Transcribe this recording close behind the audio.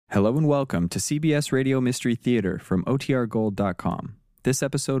Hello and welcome to CBS Radio Mystery Theater from OTRGold.com. This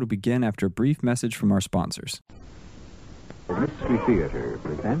episode will begin after a brief message from our sponsors. Mystery Theater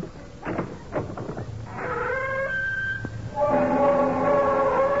presents...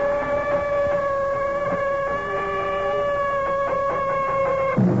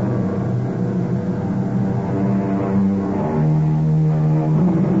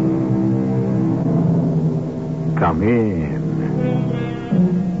 Come in.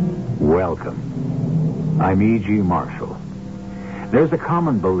 Welcome. I'm E.G. Marshall. There's a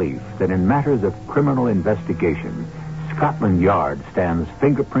common belief that in matters of criminal investigation, Scotland Yard stands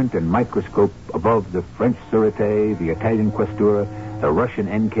fingerprint and microscope above the French Sûreté, the Italian Questura, the Russian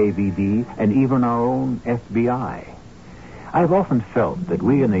NKVD, and even our own FBI. I've often felt that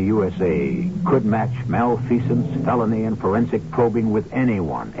we in the USA could match malfeasance, felony, and forensic probing with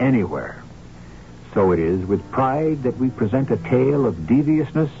anyone, anywhere. So it is with pride that we present a tale of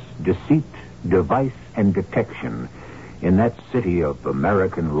deviousness, deceit, device, and detection in that city of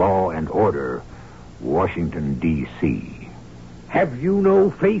American law and order, Washington, D.C. Have you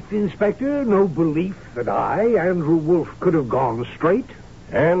no faith, Inspector? No belief that I, Andrew Wolf, could have gone straight?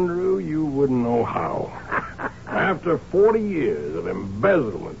 Andrew, you wouldn't know how. After 40 years of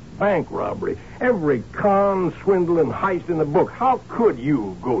embezzlement, bank robbery, every con, swindle, and heist in the book, how could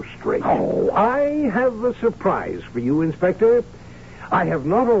you go straight? Oh, I have a surprise for you, Inspector. I have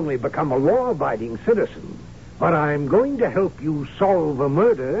not only become a law-abiding citizen, but I'm going to help you solve a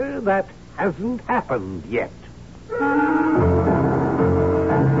murder that hasn't happened yet.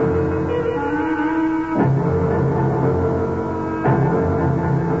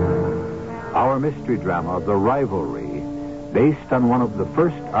 Our mystery drama, The Rivalry, based on one of the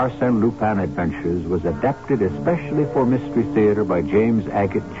first Arsène Lupin adventures, was adapted especially for Mystery Theater by James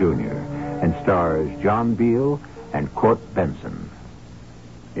Agate, Jr. and stars John Beal and Court Benson.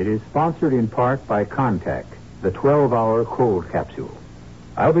 It is sponsored in part by Contact, the 12-hour cold capsule.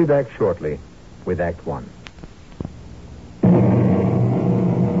 I'll be back shortly with Act One.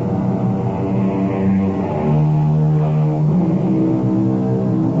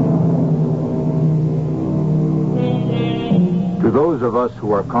 To those of us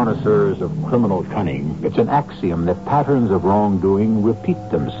who are connoisseurs of criminal cunning, it's an axiom that patterns of wrongdoing repeat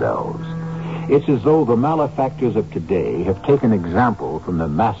themselves. It's as though the malefactors of today have taken example from the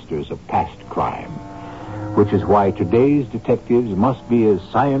masters of past crime, which is why today's detectives must be as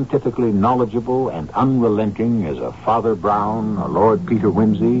scientifically knowledgeable and unrelenting as a Father Brown, a Lord Peter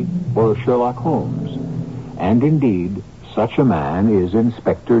Wimsey, or a Sherlock Holmes. And indeed, such a man is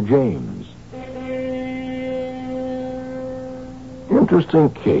Inspector James. Interesting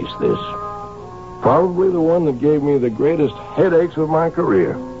case, this. Probably the one that gave me the greatest headaches of my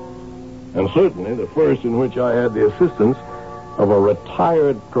career. And certainly the first in which I had the assistance of a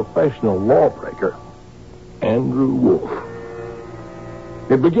retired professional lawbreaker, Andrew Wolf.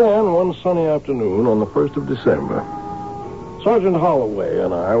 It began one sunny afternoon on the 1st of December. Sergeant Holloway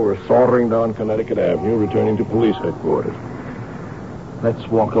and I were sauntering down Connecticut Avenue, returning to police headquarters. Let's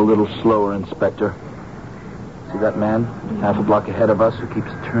walk a little slower, Inspector. See that man half a block ahead of us who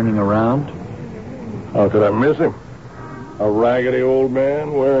keeps turning around? How could I miss him? A raggedy old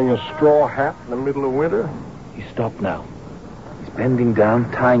man wearing a straw hat in the middle of winter? He stopped now. He's bending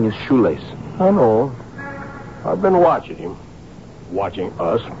down, tying his shoelace. I know. I've been watching him. Watching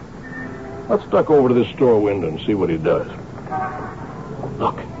us. Let's duck over to this store window and see what he does.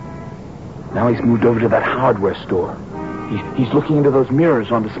 Look. Now he's moved over to that hardware store. He's looking into those mirrors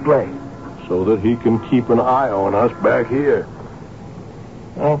on display. So that he can keep an eye on us back here.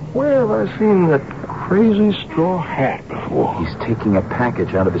 Now, where have I seen that crazy straw hat before? He's taking a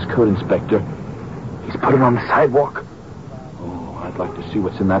package out of his coat, Inspector. He's put it on the sidewalk. Oh, I'd like to see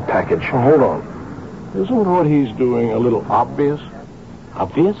what's in that package. Oh, hold on. Isn't what he's doing a little obvious?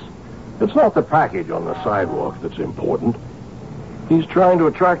 Obvious? It's not the package on the sidewalk that's important. He's trying to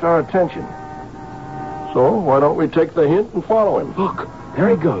attract our attention. So, why don't we take the hint and follow him? Look, there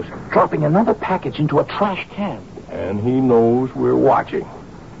he goes, dropping another package into a trash can. And he knows we're watching.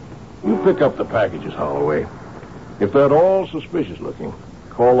 You pick up the packages, Holloway. If they're at all suspicious looking,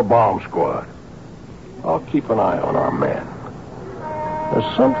 call the bomb squad. I'll keep an eye on our man.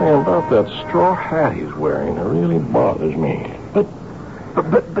 There's something about that straw hat he's wearing that really bothers me. But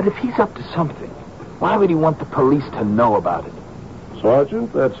if he's up to something, why would he want the police to know about it?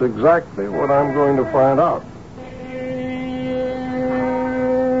 Sergeant, that's exactly what I'm going to find out.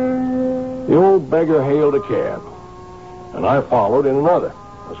 The old beggar hailed a cab, and I followed in another,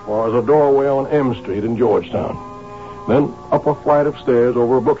 as far as a doorway on M Street in Georgetown. Then up a flight of stairs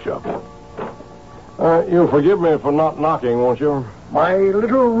over a bookshop. You'll forgive me for not knocking, won't you? My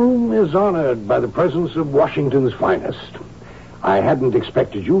little room is honored by the presence of Washington's finest. I hadn't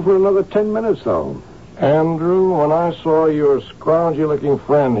expected you for another 10 minutes, though. Andrew, when I saw your scroungy-looking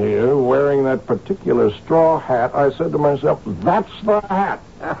friend here wearing that particular straw hat, I said to myself, that's the hat.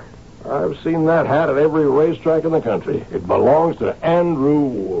 I've seen that hat at every racetrack in the country. It belongs to Andrew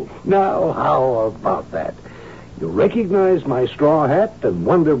Wolf. Now, how about that? You recognized my straw hat and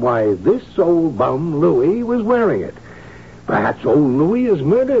wondered why this old bum, Louis, was wearing it. Perhaps old Louis has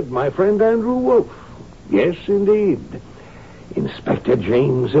murdered my friend Andrew Wolf. Yes, indeed. Inspector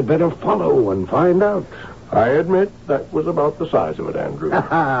James had better follow and find out. I admit that was about the size of it, Andrew.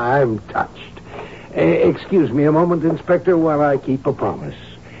 I'm touched. Excuse me a moment, Inspector, while I keep a promise.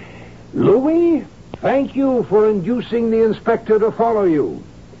 Louis, thank you for inducing the inspector to follow you.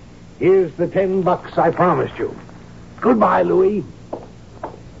 Here's the $10 I promised you. Goodbye, Louis.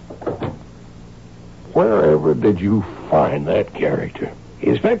 Wherever did you find that character?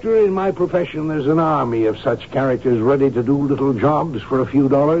 Inspector, in my profession, there's an army of such characters ready to do little jobs for a few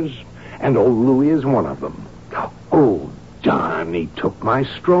dollars, and old Louis is one of them. Oh, darn, he took my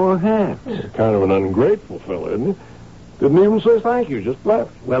straw hat. He's kind of an ungrateful fellow, isn't he? Didn't even say thank you, just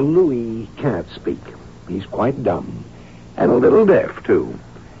left. Well, Louis can't speak. He's quite dumb, and a little deaf, too.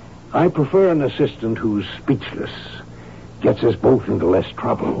 I prefer an assistant who's speechless. Gets us both into less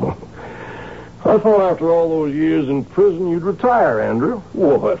trouble. I thought after all those years in prison you'd retire, Andrew.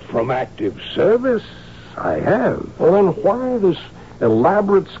 What, from active service? I have. Well, then why this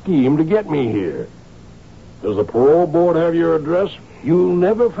elaborate scheme to get me here? Does the parole board have your address? You'll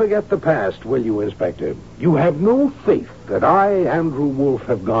never forget the past, will you, Inspector? You have no faith that I, Andrew Wolf,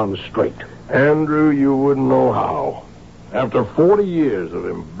 have gone straight. Andrew, you wouldn't know how. After 40 years of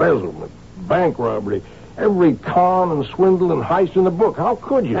embezzlement, bank robbery, every con and swindle and heist in the book, how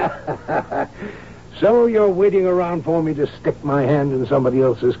could you? So you're waiting around for me to stick my hand in somebody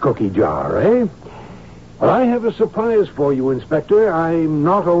else's cookie jar, eh? Well, I have a surprise for you, Inspector. I'm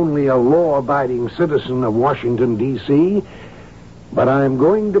not only a law-abiding citizen of Washington, D.C., but I'm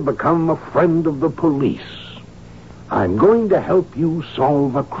going to become a friend of the police. I'm going to help you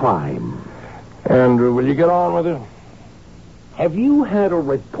solve a crime. Andrew, will you get on with it? Have you had a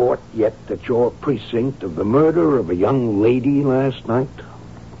report yet at your precinct of the murder of a young lady last night?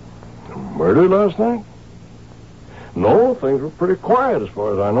 Murder last night? No, things were pretty quiet as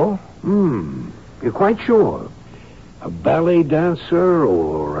far as I know. You're quite sure? A ballet dancer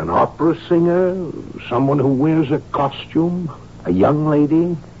or an opera singer? Someone who wears a costume? A young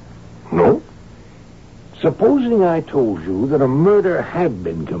lady? No. Supposing I told you that a murder had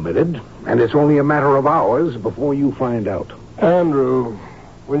been committed, and it's only a matter of hours before you find out. Andrew,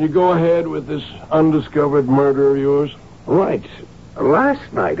 will you go ahead with this undiscovered murder of yours? Right.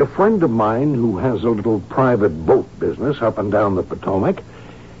 Last night, a friend of mine who has a little private boat business up and down the Potomac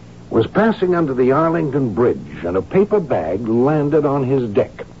was passing under the Arlington Bridge, and a paper bag landed on his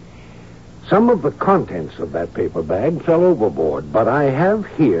deck. Some of the contents of that paper bag fell overboard, but I have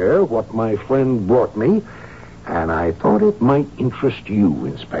here what my friend brought me, and I thought it might interest you,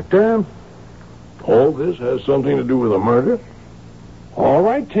 Inspector. All this has something to do with a murder? All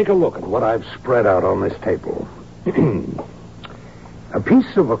right, take a look at what I've spread out on this table. A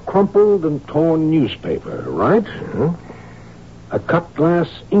piece of a crumpled and torn newspaper, right? A cut glass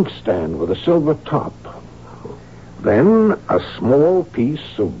inkstand with a silver top. Then a small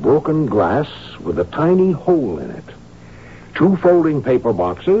piece of broken glass with a tiny hole in it. 2 folding paper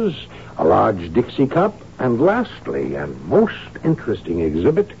boxes, a large Dixie cup, and lastly, and most interesting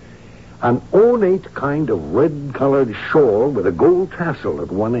exhibit, an ornate kind of red-colored shawl with a gold tassel at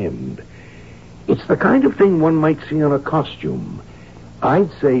one end. It's the kind of thing one might see on a costume.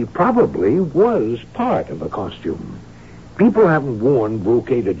 I'd say probably was part of a costume. People haven't worn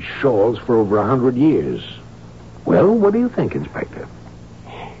brocaded shawls for over 100 years. Well, what do you think, Inspector?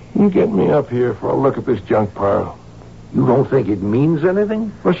 You get me up here for a look at this junk pile. You don't think it means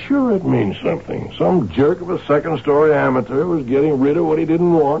anything? Well, sure it means something. Some jerk of a second-story amateur was getting rid of what he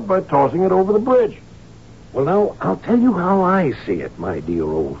didn't want by tossing it over the bridge. Well, now, I'll tell you how I see it, my dear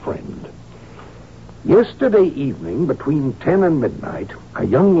old friend. Yesterday evening, between 10 and midnight, a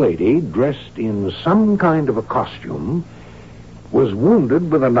young lady dressed in some kind of a costume was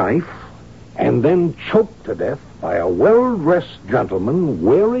wounded with a knife and then choked to death by a well-dressed gentleman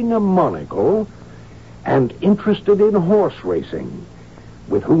wearing a monocle and interested in horse racing,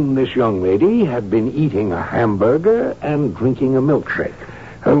 with whom this young lady had been eating a hamburger and drinking a milkshake.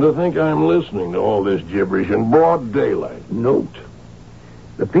 And to think I'm listening to all this gibberish in broad daylight. Note,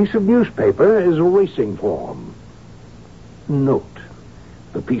 the piece of newspaper is a racing form. Note,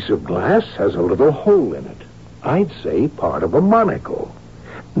 the piece of glass has a little hole in it. I'd say part of a monocle.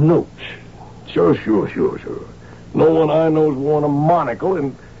 Note. Sure. No one I know's worn a monocle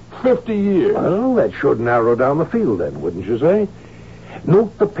in 50 years. Well, that should narrow down the field then, wouldn't you say?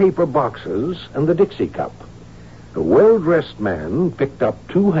 Note the paper boxes and the Dixie cup. The well-dressed man picked up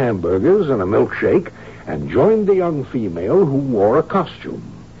 2 hamburgers and a milkshake and joined the young female who wore a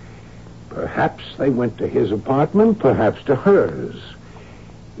costume. Perhaps they went to his apartment, perhaps to hers.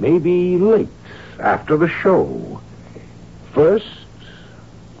 Maybe late, after the show. First,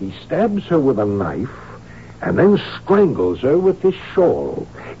 he stabs her with a knife and then strangles her with his shawl.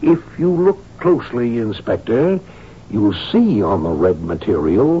 If you look closely, Inspector, you'll see on the red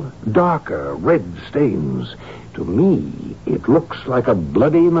material darker red stains. To me, it looks like a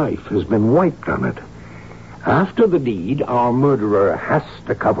bloody knife has been wiped on it. After the deed, our murderer has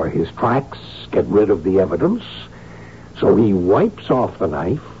to cover his tracks, get rid of the evidence. So he wipes off the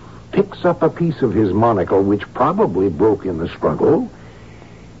knife, picks up a piece of his monocle, which probably broke in the struggle,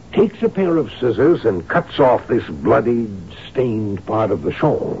 takes a pair of scissors and cuts off this bloodied, stained part of the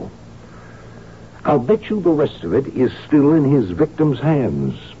shawl. I'll bet you the rest of it is still in his victim's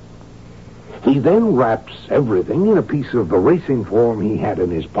hands. He then wraps everything in a piece of the racing form he had in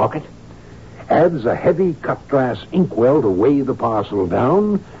his pocket, adds a heavy cut-glass inkwell to weigh the parcel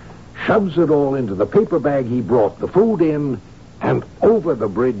down, shoves it all into the paper bag he brought the food in, and over the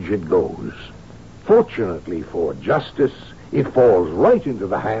bridge it goes. Fortunately for justice, it falls right into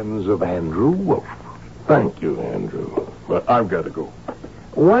the hands of Andrew Wolf. Thank you, Andrew. But I've got to go.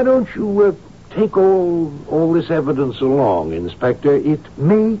 Why don't you take all this evidence along, Inspector? It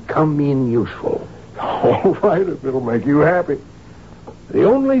may come in useful. All right, if it'll make you happy. The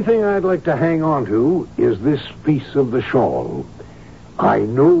only thing I'd like to hang on to is this piece of the shawl. I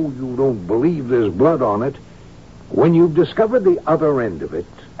know you don't believe there's blood on it. When you've discovered the other end of it,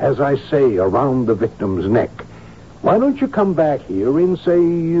 as I say, around the victim's neck, why don't you come back here in,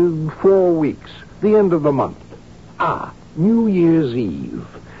 say, 4 weeks, the end of the month? New Year's Eve.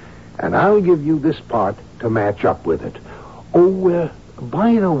 And I'll give you this part to match up with it. Oh,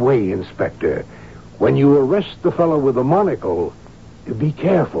 by the way, Inspector, when you arrest the fellow with the monocle, be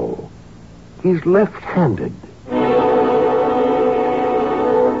careful. He's left-handed.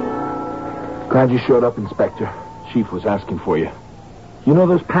 Glad you showed up, Inspector. Chief was asking for you. You know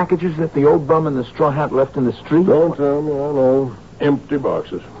those packages that the old bum in the straw hat left in the street? Don't tell me, I know. Empty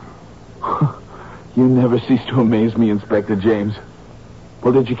boxes. You never cease to amaze me, Inspector James.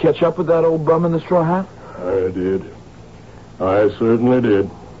 Well, did you catch up with that old bum in the straw hat? I did. I certainly did.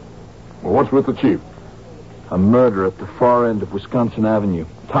 Well, what's with the chief? A murder at the far end of Wisconsin Avenue.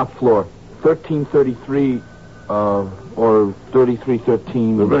 Top floor. 1333, or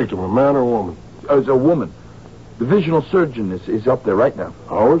 3313. The victim, a man or woman? It's a woman. The visual surgeon is up there right now.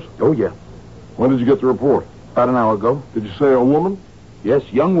 Ours? Oh, yeah. When did you get the report? About an hour ago. Did you say a woman? Yes,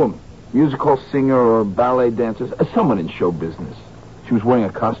 young woman. Music hall singer or ballet dancer. Someone in show business. She was wearing a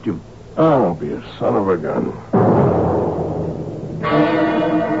costume. Oh, don't be a son of a gun.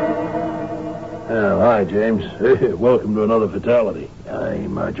 Hi, James. Welcome to another fatality.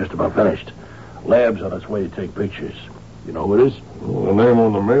 I'm just about finished. Lab's on its way to take pictures. You know who it is? Well, the name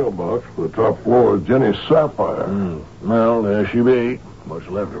on the mailbox for the top floor is Jenny Sapphire. Well, there she be. What's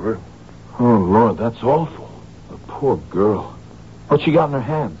left of her? Oh, Lord, that's awful. The poor girl. What's she got in her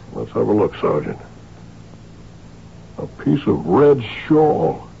hands? Let's have a look, Sergeant. A piece of red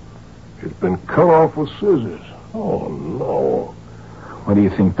shawl. It's been cut off with scissors. Oh, no. What do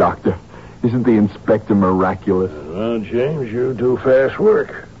you think, Doctor? Isn't the inspector miraculous? Well, James, you do fast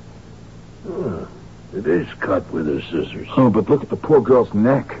work. It is cut with her scissors. Oh, but look at the poor girl's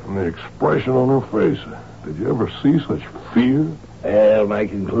neck. And the expression on her face. Did you ever see such fear? Well, my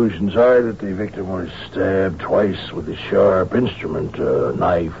conclusions are that the victim was stabbed twice with a sharp instrument, a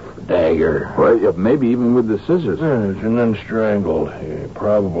knife, a dagger. Well, yeah, maybe even with the scissors. Yes, and then strangled.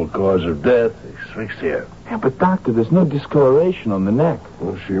 Probable cause of death, asphyxia. Yeah, but Doctor, there's no discoloration on the neck.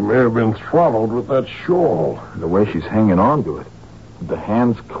 Well, she may have been throttled with that shawl. The way she's hanging on to it. With the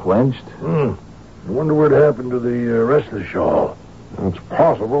hands clenched. I wonder what happened to the rest of the shawl. It's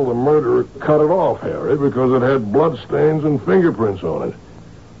possible the murderer cut it off, Harry, because it had blood stains and fingerprints on it.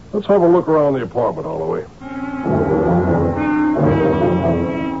 Let's have a look around the apartment, Holloway.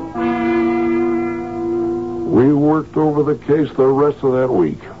 We worked over the case the rest of that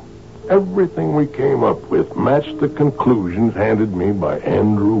week. Everything we came up with matched the conclusions handed me by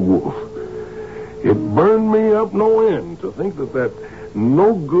Andrew Wolf. It burned me up no end to think that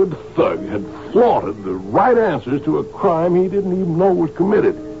no-good thug had flaunted the right answers to a crime he didn't even know was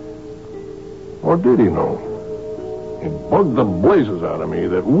committed. Or did he know? It bugged the blazes out of me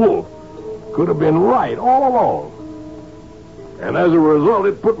that Wolf could have been right all along. And as a result,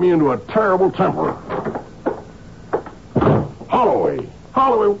 it put me into a terrible temper. Holloway!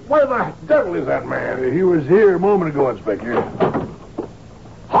 Holloway, where the devil is that man? He was here a moment ago, Inspector.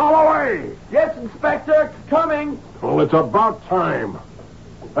 Holloway! Yes, Inspector. Coming. Well, it's about time.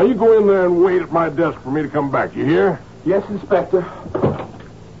 Now, you go in there and wait at my desk for me to come back. You hear? Yes, Inspector.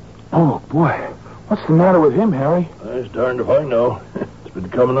 Oh, boy. What's the matter with him, Harry? It's darned if I know. It's been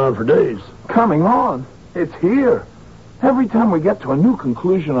coming on for days. Coming on? It's here. Every time we get to a new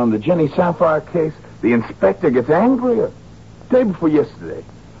conclusion on the Jenny Sapphire case, the inspector gets angrier. Day before yesterday,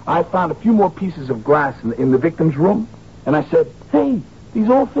 I found a few more pieces of glass in the victim's room, and I said, hey, these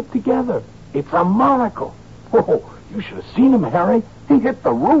all fit together. It's a monocle. Oh, you should have seen him, Harry. He hit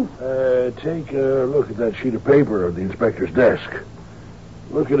the roof. Take a look at that sheet of paper on the inspector's desk.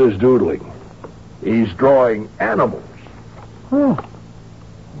 Look at his doodling. He's drawing animals. Huh.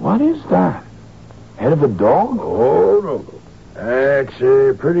 What is that? Head of a dog? Oh, no. That's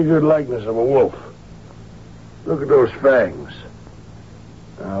a pretty good likeness of a wolf. Look at those fangs.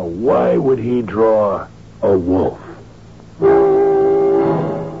 Now, why would he draw a wolf?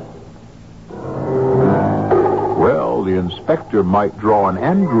 Well, the inspector might draw an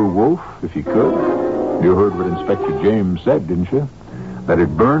Andrew Wolf if he could. You heard what Inspector James said, didn't you? That it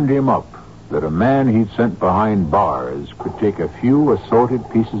burned him up that a man he'd sent behind bars could take a few assorted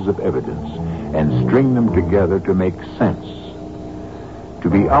pieces of evidence and string them together to make sense. To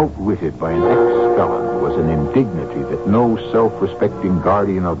be outwitted by an ex-felon was an indignity that no self-respecting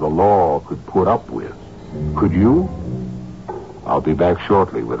guardian of the law could put up with. Could you? I'll be back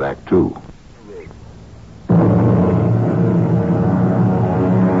shortly with Act Two.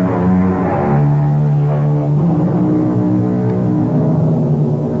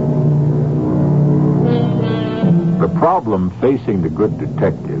 The problem facing the good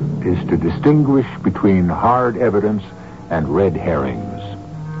detective is to distinguish between hard evidence and red herrings.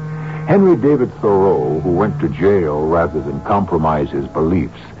 Henry David Thoreau, who went to jail rather than compromise his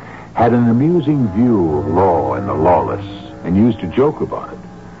beliefs, had an amusing view of law and the lawless and used to joke about it.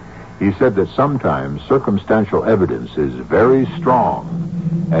 He said that sometimes circumstantial evidence is very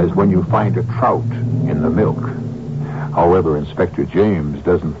strong, as when you find a trout in the milk. However, Inspector James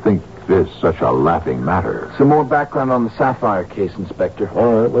doesn't think this such a laughing matter. Some more background on the Sapphire case, Inspector.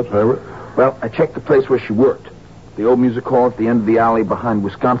 All right, let's have it. Well, I checked the place where she worked. The old music hall at the end of the alley behind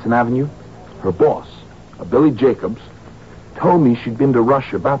Wisconsin Avenue. Her boss, a Billy Jacobs, told me she'd been to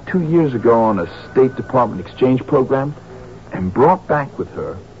Russia about 2 years ago on a State Department exchange program and brought back with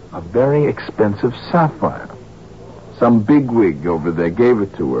her a very expensive sapphire. Some bigwig over there gave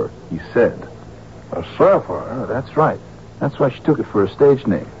it to her, he said. A sapphire? Oh, that's right. That's why she took it for a stage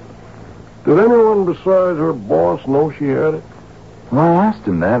name. Did anyone besides her boss know she had it? Well, I asked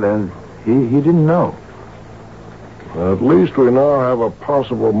him that, and he didn't know. At least we now have a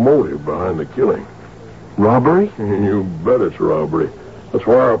possible motive behind the killing. Robbery? You bet it's robbery. That's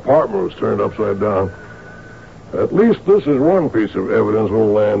why our apartment was turned upside down. At least this is one piece of evidence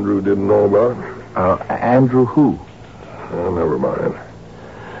old Andrew didn't know about. Andrew who? Oh, never mind.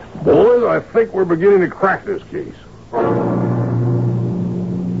 Boys, I think we're beginning to crack this case.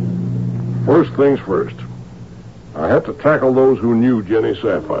 First things first. I had to tackle those who knew Jenny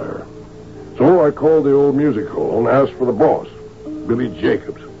Sapphire. So I called the old music hall and asked for the boss, Billy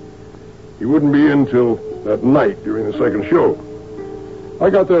Jacobs. He wouldn't be in till that night during the second show.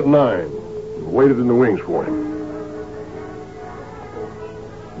 I got there at 9 and waited in the wings for him.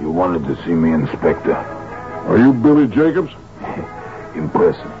 You wanted to see me, Inspector? Are you Billy Jacobs?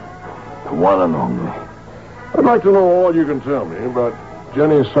 Impressive. The one and only. I'd like to know all you can tell me about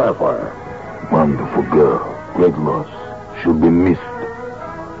Jenny Sapphire. Wonderful girl. Great loss. She'll be missed.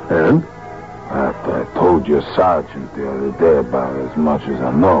 And? After I told your sergeant the other day about as much as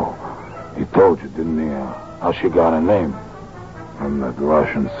I know, he told you, didn't he, how she got her name? And that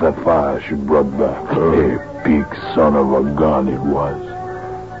Russian sapphire she brought back. A big son of a gun it was.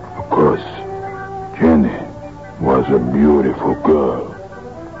 Of course, Jenny was a beautiful girl.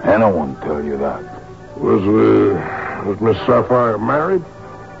 And I won't tell you that. Was Miss Sapphire married?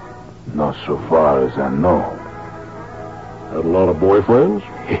 Not so far as I know. Had a lot of boyfriends?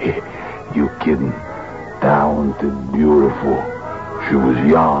 You kidding? Talented, beautiful. She was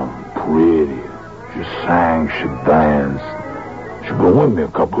young, pretty. She sang, she danced. She's been with me a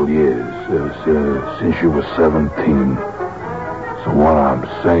couple of years, since she was 17. So what I'm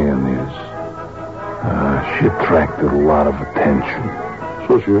saying is, she attracted a lot of attention.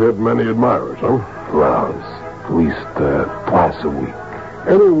 So she had many admirers, huh? Flowers, at least twice a week.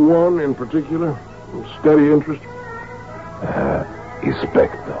 Any one in particular? Steady interest?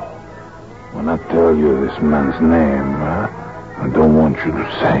 Inspector. When I tell you this man's name, I don't want you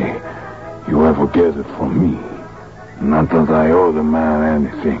to say you ever get it from me. Not that I owe the man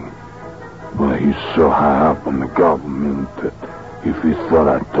anything. But he's so high up in the government that if he thought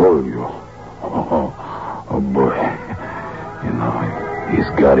I told you, oh boy, you know, he's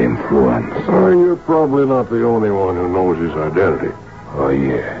got influence. Oh, you're probably not the only one who knows his identity. Oh,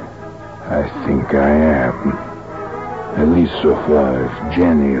 yeah. I think I am. At least so far as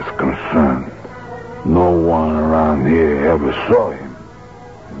Jenny is concerned. No one around here ever saw him.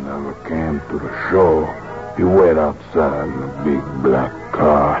 He never came to the show. He wait outside in a big black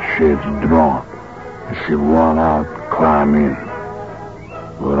car, shades drawn. And she'd run out and climb in.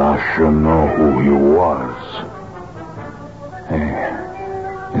 But I sure know who he was. Hey,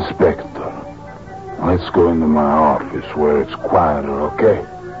 Inspector, let's go into my office where it's quieter, okay?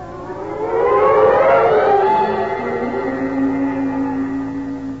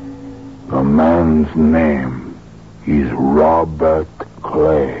 The man's name is Robert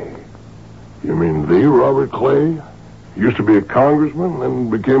Clay. You mean the Robert Clay? He used to be a congressman, then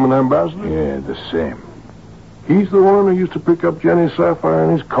became an ambassador? Yeah, the same. He's the one who used to pick up Jenny Sapphire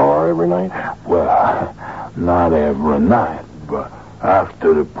in his car every night? Well, not every night, but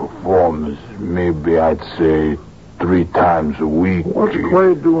after the performance, maybe I'd say 3 times a week. What's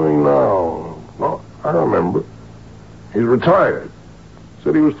Clay doing now? Well, I remember. He's retired.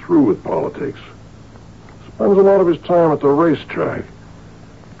 Said he was through with politics. Spends a lot of his time at the racetrack.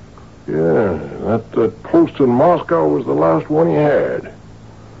 Yeah, that post in Moscow was the last one he had.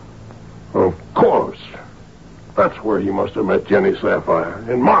 Of course. That's where he must have met Jenny Sapphire,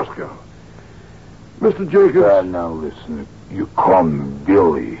 in Moscow. Mr. Jacobs... Now listen, you call me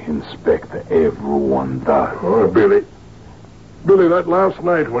Billy, Inspector. Everyone does. Oh, Billy. Billy, that last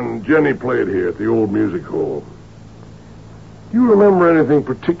night when Jenny played here at the old music hall, do you remember anything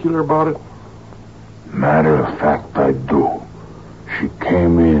particular about it? Matter of fact, I do. She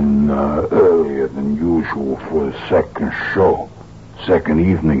came in earlier than usual for the second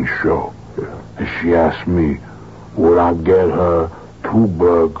evening show. Yeah. And she asked me, would I get her 2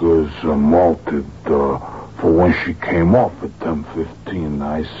 burgers malted for when she came off at 10:15.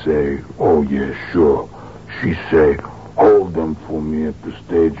 I say, oh, yeah, sure. She say, hold them for me at the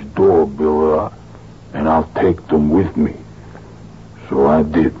stage door, Bill, and I'll take them with me. So I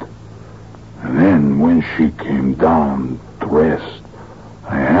did. And then when she came down dressed,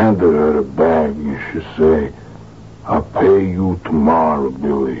 I handed her the bag and she say, I'll pay you tomorrow,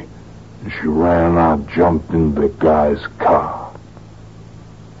 Billy. And she ran out, jumped in the guy's car.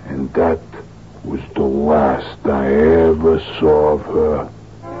 And that was the last I ever saw of her.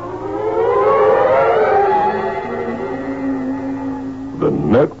 The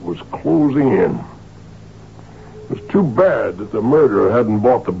net was closing in. It was too bad that the murderer hadn't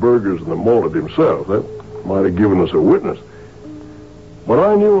bought the burgers and the malted himself. That might have given us a witness. But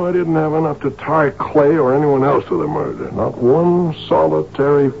I knew I didn't have enough to tie Clay or anyone else to the murder. Not one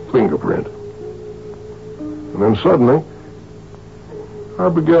solitary fingerprint. And then suddenly, I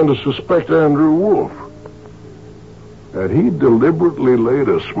began to suspect Andrew Wolf. Had he deliberately laid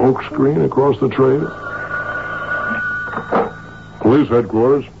a smoke screen across the trail? Police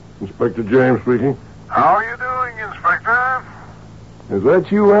headquarters. Inspector James speaking. How are you doing, Inspector? Is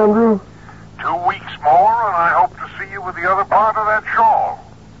that you, Andrew? 2 weeks more, and I hope to see you with the other part of that shawl.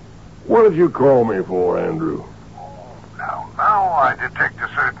 What did you call me for, Andrew? Now I detect a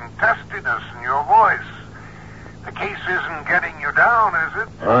certain testiness in your voice. The case isn't getting you down, is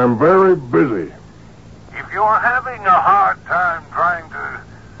it? I'm very busy. If you're having a hard time trying to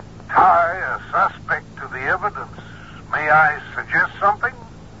tie a suspect to the evidence, may I suggest something?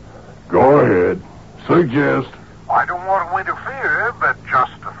 Go ahead. Suggest. I don't want to interfere, but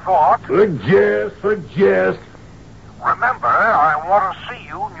just a thought. Suggest. Remember, I want to see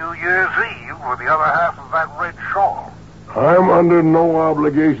you New Year's Eve with the other half of that red shawl. I'm under no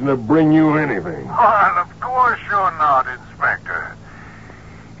obligation to bring you anything. Well, of course you're not, Inspector.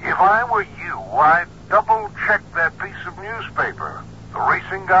 If I were you, I'd double-check that piece of newspaper, the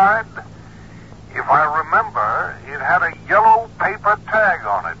racing guide. If I remember, it had a yellow paper tag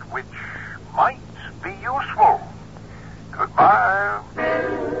on it, which might be useful. Goodbye.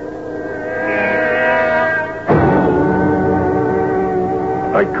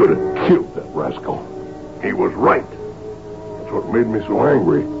 I could have killed that rascal. He was right. That's what made me so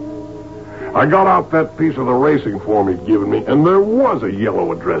angry. I got out that piece of the racing form he'd given me, and there was a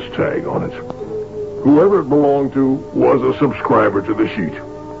yellow address tag on it. Whoever it belonged to was a subscriber to the sheet.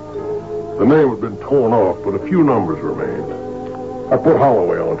 The name had been torn off, but a few numbers remained. I put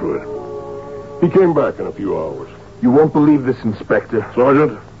Holloway onto it. He came back in a few hours. You won't believe this, Inspector.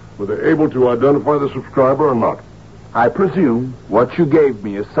 Sergeant, Were they able to identify the subscriber or not? I presume what you gave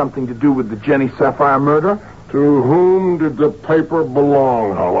me is something to do with the Jenny Sapphire murder? To whom did the paper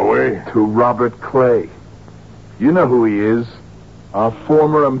belong, Holloway? To Robert Clay. You know who he is. Our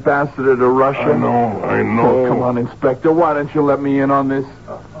former ambassador to Russia. I know. Oh, come on, Inspector. Why don't you let me in on this?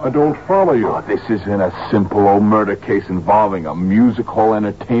 I don't follow you. Oh, this isn't a simple old murder case involving a music hall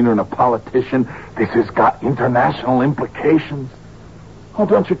entertainer and a politician. This has got international implications. Oh,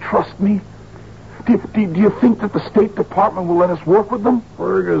 don't you trust me? Do you think that the State Department will let us work with them?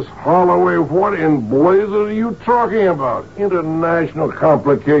 Fergus Holloway, what in blazes are you talking about? International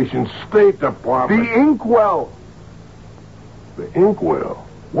complications, State Department. The inkwell. The inkwell?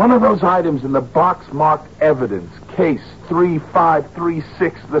 One of those items in the box marked evidence, case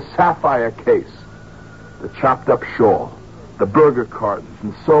 3536, the Sapphire case. The chopped up shawl, the burger cartons,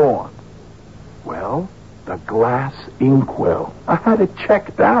 and so on. Well, the glass inkwell. I had it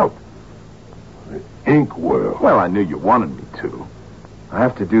checked out. The inkwell? Well, I knew you wanted me to. I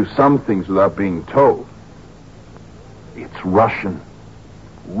have to do some things without being told. It's Russian.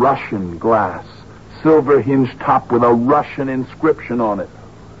 Russian glass. Silver hinge top with a Russian inscription on it.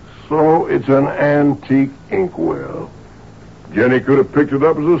 So it's an antique inkwell. Jenny could have picked it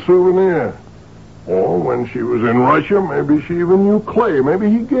up as a souvenir. Or when she was in Russia, maybe she even knew Clay. Maybe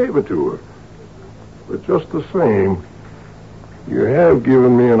he gave it to her. But just the same, you have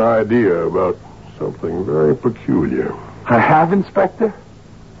given me an idea about something very peculiar. I have, Inspector?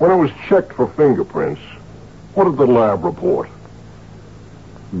 When it was checked for fingerprints, what did the lab report?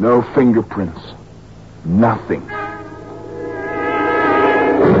 No fingerprints. Nothing.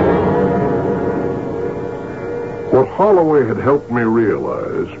 What Holloway had helped me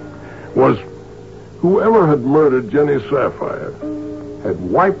realize was whoever had murdered Jenny Sapphire had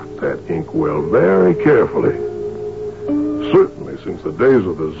wiped that inkwell very carefully. Certainly, since the days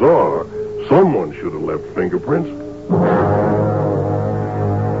of the Tsar, someone should have left fingerprints.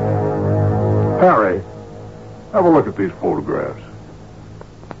 Harry, have a look at these photographs.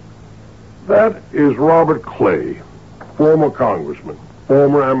 That is Robert Clay, former congressman,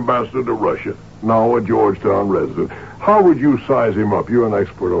 former ambassador to Russia, now a Georgetown resident. How would you size him up? You're an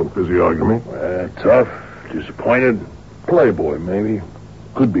expert on physiognomy. Tough, disappointed, playboy, maybe.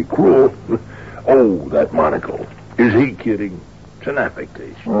 Could be cruel. Oh, that monocle. Is he kidding? It's an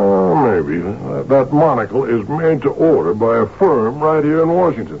affectation. Oh, maybe. That monocle is made to order by a firm right here in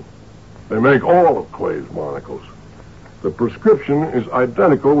Washington. They make all of Clay's monocles. The prescription is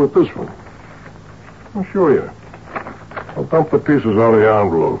identical with this one. I'll show you. I'll dump the pieces out of the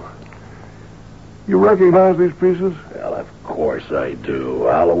envelope. You recognize these pieces? Well, of course I do.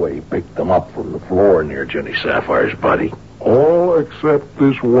 Holloway picked them up from the floor near Jenny Sapphire's body. All except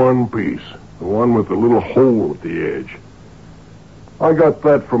this one piece. The one with the little hole at the edge. I got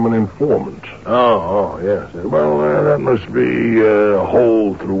that from an informant. Oh, yes. Well, that must be a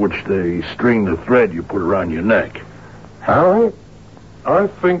hole through which they string the thread you put around your neck. Harry, I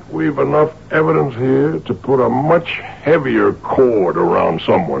think we've enough evidence here to put a much heavier cord around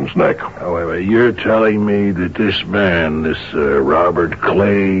someone's neck. However, you're telling me that this man, this Robert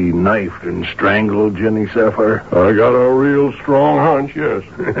Clay, knifed and strangled Jenny Sapphire? I got a real strong hunch, yes.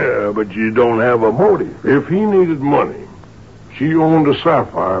 But you don't have a motive. If he needed money, she owned a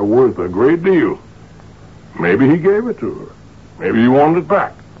sapphire worth a great deal. Maybe he gave it to her. Maybe he wanted it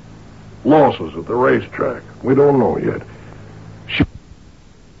back. Losses at the racetrack. We don't know yet.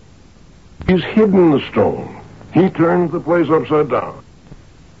 He's hidden the stone. He turned the place upside down.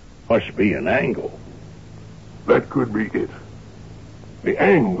 Must be an angle. That could be it. The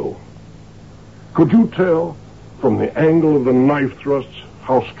angle. Could you tell from the angle of the knife thrusts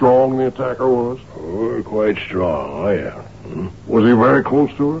how strong the attacker was? Oh, quite strong. Oh, yeah. Was he very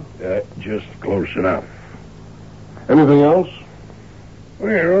close to her? Just close enough. Anything else?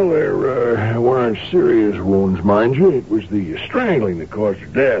 Well, there weren't serious wounds, mind you. It was the strangling that caused her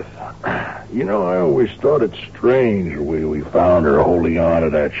death. You know, I always thought it strange the way we found her holding on to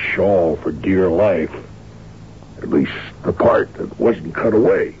that shawl for dear life. At least the part that wasn't cut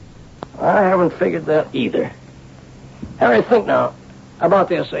away. I haven't figured that either. Harry, think now about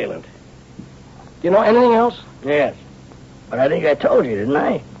the assailant. Do you know anything else? Yes. But I think I told you, didn't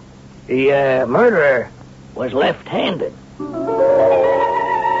I? The murderer was left-handed.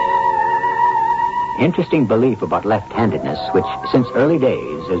 Interesting belief about left-handedness, which since early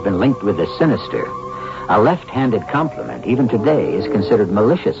days has been linked with the sinister. A left-handed compliment, even today, is considered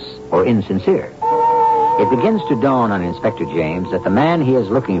malicious or insincere. It begins to dawn on Inspector James that the man he is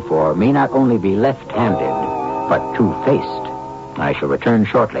looking for may not only be left-handed, but two-faced. I shall return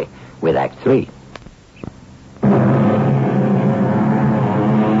shortly with Act 3.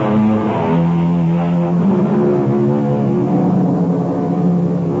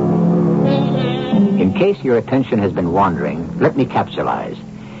 case your attention has been wandering, let me capsulize.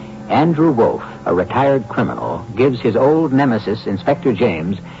 Andrew Wolfe, a retired criminal, gives his old nemesis, Inspector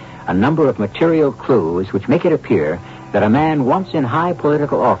James, a number of material clues which make it appear that a man once in high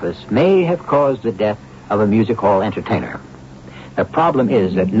political office may have caused the death of a music hall entertainer. The problem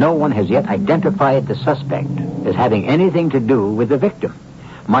is that no one has yet identified the suspect as having anything to do with the victim.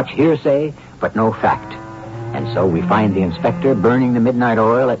 Much hearsay, but no fact. And so we find the inspector burning the midnight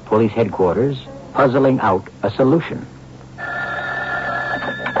oil at police headquarters, puzzling out a solution.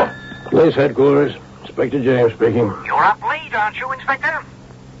 Police headquarters, Inspector James speaking. You're up late, aren't you, Inspector?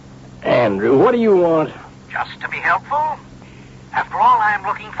 Andrew, what do you want? Just to be helpful. After all, I'm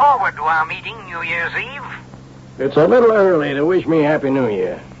looking forward to our meeting New Year's Eve. It's a little early to wish me Happy New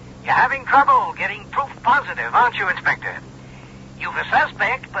Year. You're having trouble getting proof positive, aren't you, Inspector? You've a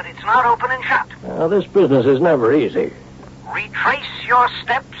suspect, but it's not open and shut. Well, this business is never easy. Retrace your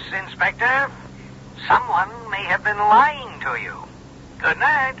steps, Inspector. Someone may have been lying to you. Good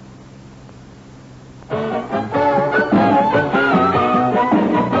night.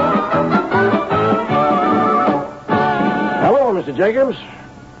 Hello, Mr. Jacobs.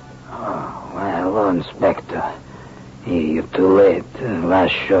 Oh, well, hello, Inspector. You're too late.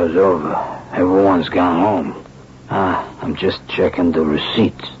 Last show's over. Everyone's gone home. I'm just checking the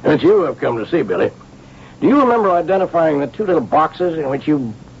receipts. It's you I've come to see, Billy. Do you remember identifying the two little boxes in which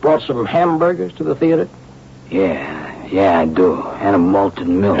you brought some hamburgers to the theater? Yeah, I do. And a malted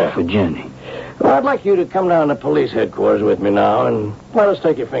milk for Jenny. Well, I'd like you to come down to police headquarters with me now and let us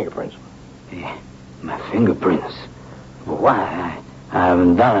take your fingerprints. My fingerprints? Why? I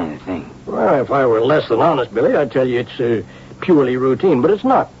haven't done anything. Well, if I were less than honest, Billy, I'd tell you it's purely routine, but it's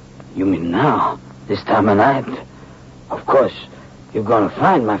not. You mean now? This time of night? Of course, you're going to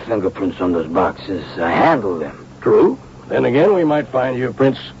find my fingerprints on those boxes. I handled them. True. Then again, we might find your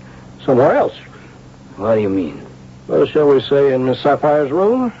prints somewhere else. What do you mean? Well, shall we say in Miss Sapphire's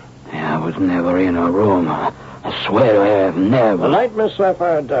room? I was never in her room. I swear to her, I've never... The night Miss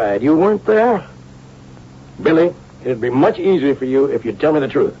Sapphire died, you weren't there? Billy, it'd be much easier for you if you'd tell me the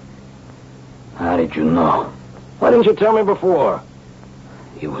truth. How did you know? Why didn't you tell me before?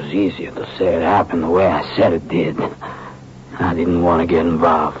 It was easier to say it happened the way I said it did. I didn't want to get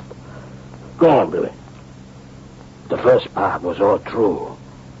involved. Go on, Billy. The first part was all true.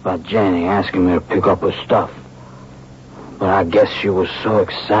 About Jenny asking me to pick up her stuff. But I guess she was so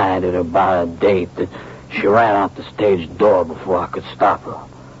excited about a date that she ran out the stage door before I could stop her.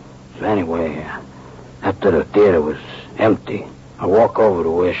 So anyway, after the theater was empty, I walk over to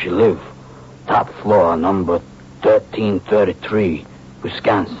where she lived. Top floor, number 1333,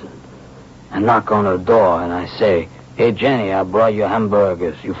 Wisconsin. I knock on her door and I say, "Hey, Jenny, I brought you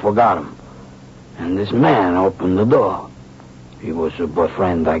hamburgers. You forgot them." And this man opened the door. He was her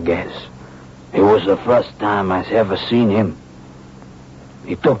boyfriend, I guess. It was the first time I'd ever seen him.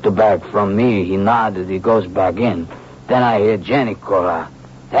 He took the bag from me. He nodded. He goes back in. Then I hear Jenny call out,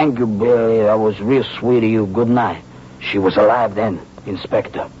 "Thank you, Billy. That was real sweet of you. Good night." She was alive then,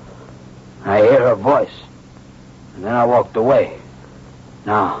 Inspector. I hear her voice. And then I walked away.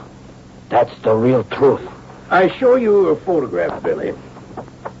 Now, that's the real truth. I show you a photograph, Billy.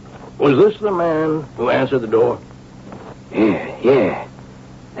 Was this the man who answered the door? Yeah.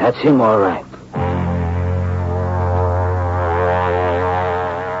 That's him, all right.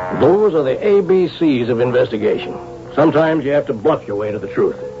 Those are the ABCs of investigation. Sometimes you have to bluff your way to the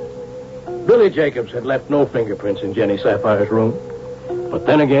truth. Billy Jacobs had left no fingerprints in Jenny Sapphire's room. But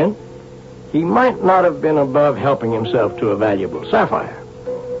then again, he might not have been above helping himself to a valuable sapphire.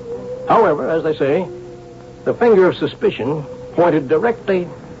 However, as they say, the finger of suspicion pointed directly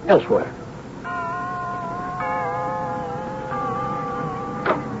elsewhere.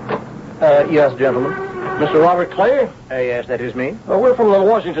 Yes, gentlemen. Mr. Robert Clay? Yes, that is me. We're from the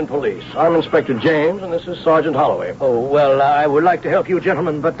Washington Police. I'm Inspector James, and this is Sergeant Holloway. Oh, well, I would like to help you,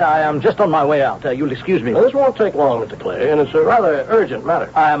 gentlemen, but I am just on my way out. You'll excuse me. Well, this won't take long, Mr. Clay, and it's a rather urgent matter.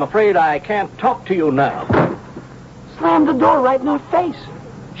 I am afraid I can't talk to you now. Slammed the door right in our face.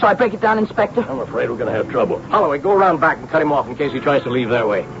 Shall I break it down, Inspector? I'm afraid we're going to have trouble. Holloway, go around back and cut him off in case he tries to leave that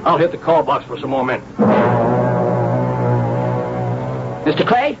way. I'll hit the call box for some more men. Mr.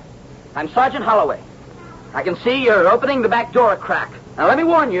 Clay, I'm Sergeant Holloway. I can see you're opening the back door a crack. Now, let me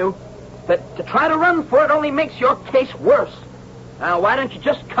warn you that to try to run for it only makes your case worse. Now, why don't you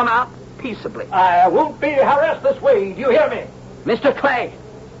just come out peaceably? I won't be harassed this way. Do you hear me? Mr. Clay,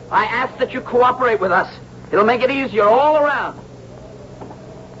 I ask that you cooperate with us. It'll make it easier all around.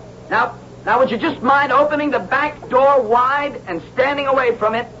 Now, would you just mind opening the back door wide and standing away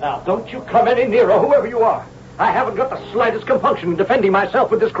from it? Now, don't you come any nearer, whoever you are. I haven't got the slightest compunction in defending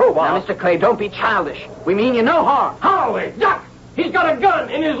myself with this crowbar. Now, Mr. Clay, don't be childish. We mean you no harm. Holloway, duck! He's got a gun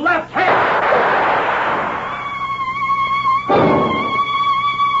in his left hand.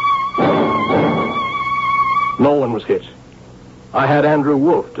 No one was hit. I had Andrew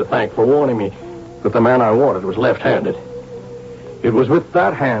Wolf to thank for warning me that the man I wanted was left-handed. It was with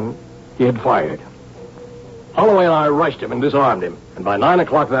that hand he had fired. Holloway and I rushed him and disarmed him, and by 9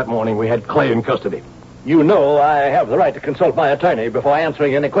 o'clock that morning we had Clay in custody. You know I have the right to consult my attorney before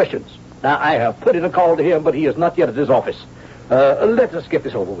answering any questions. Now, I have put in a call to him, but he is not yet at his office. Let us get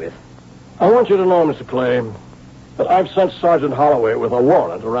this over with. I want you to know, Mr. Clay, that I've sent Sergeant Holloway with a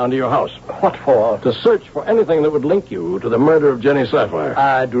warrant around to your house. What for? To search for anything that would link you to the murder of Jenny Sapphire.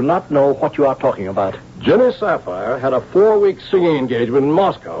 I do not know what you are talking about. Jenny Sapphire had a 4-week singing engagement in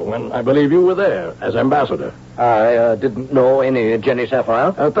Moscow when I believe you were there as ambassador. I didn't know any Jenny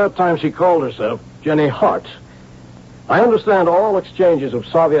Sapphire. At that time, she called herself Jenny Hart. I understand all exchanges of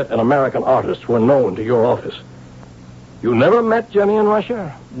Soviet and American artists were known to your office. You never met Jenny in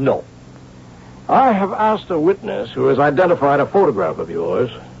Russia? No. I have asked a witness who has identified a photograph of yours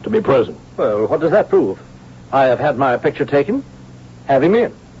to be present. Well, what does that prove? I have had my picture taken. Have him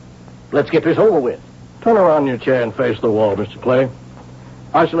in. Let's get this over with. Turn around in your chair and face the wall, Mr. Clay.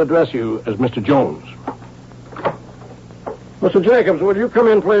 I shall address you as Mr. Jones. Mr. Jacobs, would you come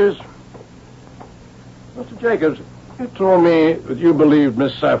in, please? Mr. Jacobs, you told me that you believed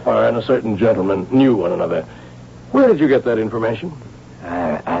Miss Sapphire and a certain gentleman knew one another. Where did you get that information?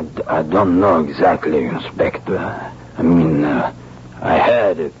 I don't know exactly, Inspector. I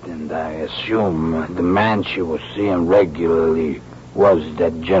heard it, and I assume the man she was seeing regularly was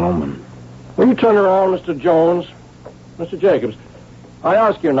that gentleman. Will you turn around, Mr. Jones? Mr. Jacobs, I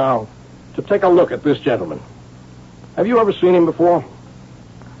ask you now to take a look at this gentleman. Have you ever seen him before?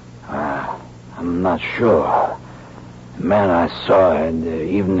 I'm not sure. The man I saw had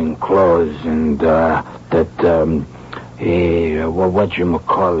evening clothes and what you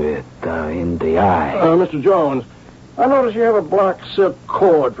call it, in the eye. Mr. Jones, I notice you have a black silk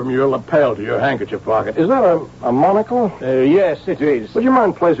cord from your lapel to your handkerchief pocket. Is that a monocle? Yes, it is. Would you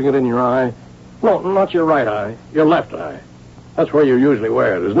mind placing it in your eye? No, not your right eye, your left eye. That's where you usually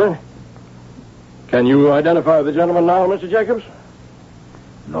wear it, isn't it? Can you identify the gentleman now, Mr. Jacobs?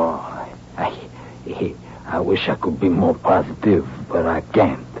 No, I wish I could be more positive, but I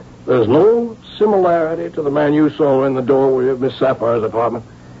can't. There's no similarity to the man you saw in the doorway of Miss Sapphire's apartment?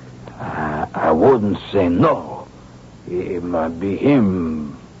 I wouldn't say no. It might be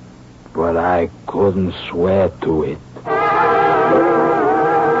him, but I couldn't swear to it.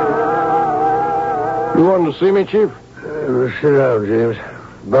 You wanted to see me, Chief? Sit down, James.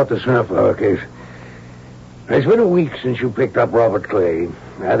 About the Sapphire case. It's been a week since you picked up Robert Clay.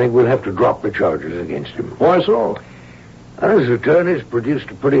 I think we'll have to drop the charges against him. Why so? His attorneys produced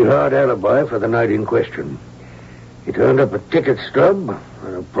a pretty hard alibi for the night in question. He turned up a ticket stub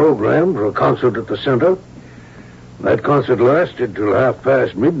and a program for a concert at the center. That concert lasted till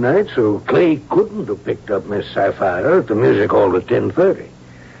midnight, so Clay couldn't have picked up Miss Sapphire at the music hall at 10:30.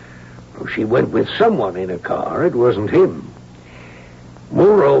 She went with someone in a car. It wasn't him.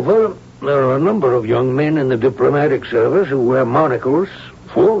 Moreover, there are a number of young men in the diplomatic service who wear monocles,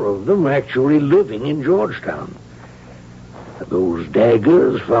 4 of them actually living in Georgetown. Those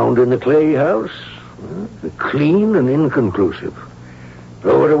daggers found in the Clay house, they're clean and inconclusive.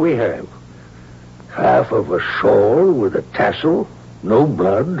 So what do we have? Half of a shawl with a tassel, no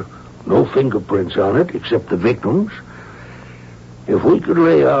blood, no fingerprints on it except the victim's. If we could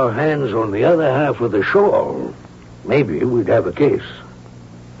lay our hands on the other half of the shawl, maybe we'd have a case.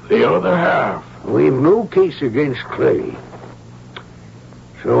 The other half? We've no case against Clay.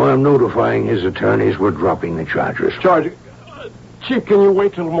 So I'm notifying his attorneys we're dropping the charges. Chief, can you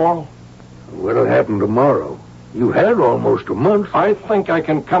wait till tomorrow? What'll happen tomorrow? You had almost a month. I think I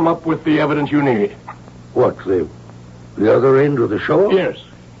can come up with the evidence you need. What, the other end of the shawl? Yes.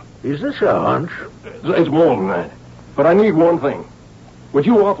 Is this a hunch? It's more than that. But I need one thing. Would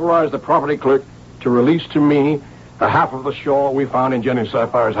you authorize the property clerk to release to me the half of the shawl we found in Jenny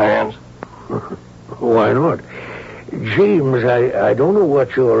Sapphire's hands? Why not? James, I don't know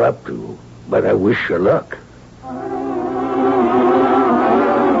what you're up to, but I wish you luck.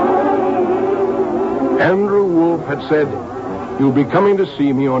 Andrew Wolf had said, "You'll be coming to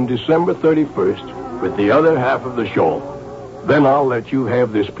see me on December 31st with the other half of the shawl. Then I'll let you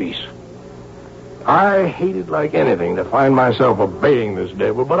have this piece." I hated like anything to find myself obeying this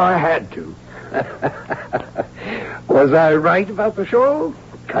devil, but I had to. Was I right about the shawl?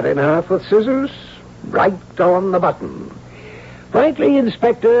 Cut in half with scissors? Right on the button. Frankly,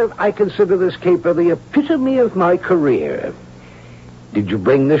 Inspector, I consider this caper the epitome of my career. Did you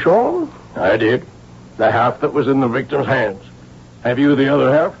bring the shawl? I did. The half that was in the victim's hands. Have you the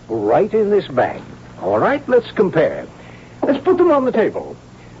other half? Right in this bag. All right, let's compare. Let's put them on the table.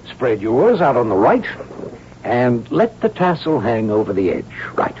 Spread yours out on the right, and let the tassel hang over the edge.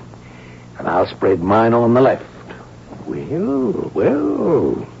 Right. And I'll spread mine on the left.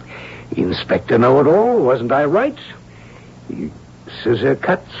 Well. Inspector Know-It-All, wasn't I right? Scissor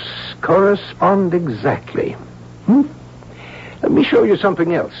cuts correspond exactly. Let me show you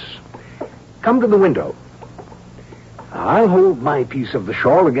something else. Come to the window. I'll hold my piece of the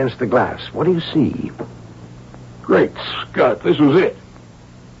shawl against the glass. What do you see? Great Scott, this was it.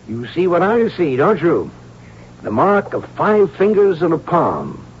 You see what I see, don't you? The mark of 5 fingers and a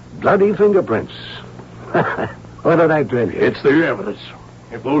palm. Bloody fingerprints. What did I tell you? It's the evidence.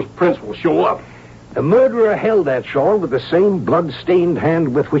 If those prints will show up. The murderer held that shawl with the same blood-stained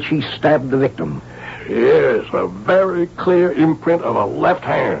hand with which he stabbed the victim. Yes, a very clear imprint of a left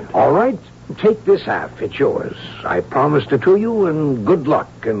hand. All right, take this half. It's yours. I promised it to you, and good luck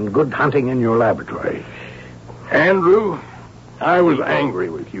and good hunting in your laboratory. Andrew, I was angry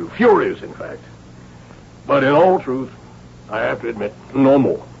with you. Furious, in fact. But in all truth, I have to admit, no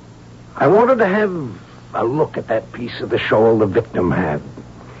more. I wanted to have a look at that piece of the shawl the victim had.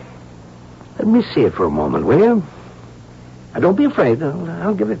 Let me see it for a moment, will you? Now, don't be afraid.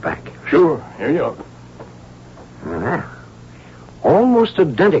 I'll give it back. Sure. Here you are. Almost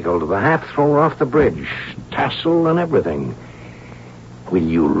identical to the half thrown off the bridge. Tassel and everything. Will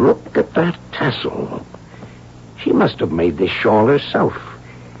you look at that tassel? She must have made this shawl herself.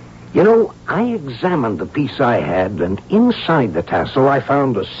 You know, I examined the piece I had, and inside the tassel I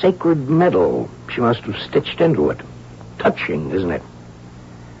found a sacred medal she must have stitched into it. Touching, isn't it?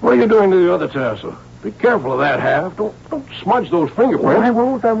 What are you doing to the other tassel? Be careful of that half. Don't smudge those fingerprints.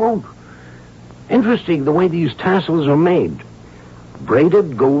 Oh, I won't. Interesting the way these tassels are made.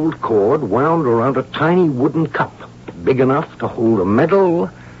 Braided gold cord wound around a tiny wooden cup, big enough to hold a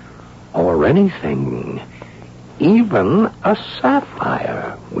medal or anything. Even a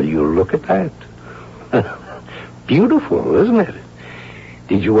sapphire. Will you look at that? Beautiful, isn't it?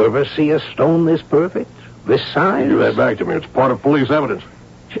 Did you ever see a stone this perfect? This size? Give that back to me. It's part of police evidence.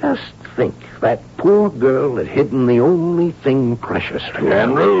 Just think, that poor girl had hidden the only thing precious to her.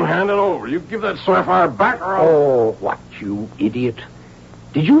 Andrew, hand it over. You give that sapphire back or I'll... Oh, what, you idiot.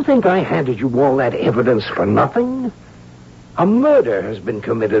 Did you think I handed you all that evidence for nothing? A murder has been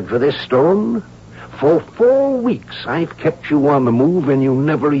committed for this stone. For 4 weeks, I've kept you on the move, and you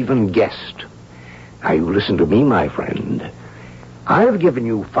never even guessed. Now, you listen to me, my friend. I've given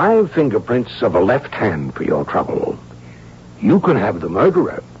you 5 fingerprints of a left hand for your trouble. You can have the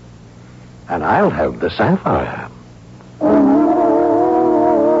murderer, and I'll have the sapphire.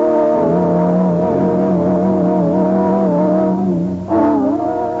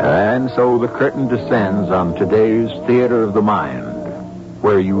 And so the curtain descends on today's Theater of the Mind,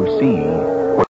 where you see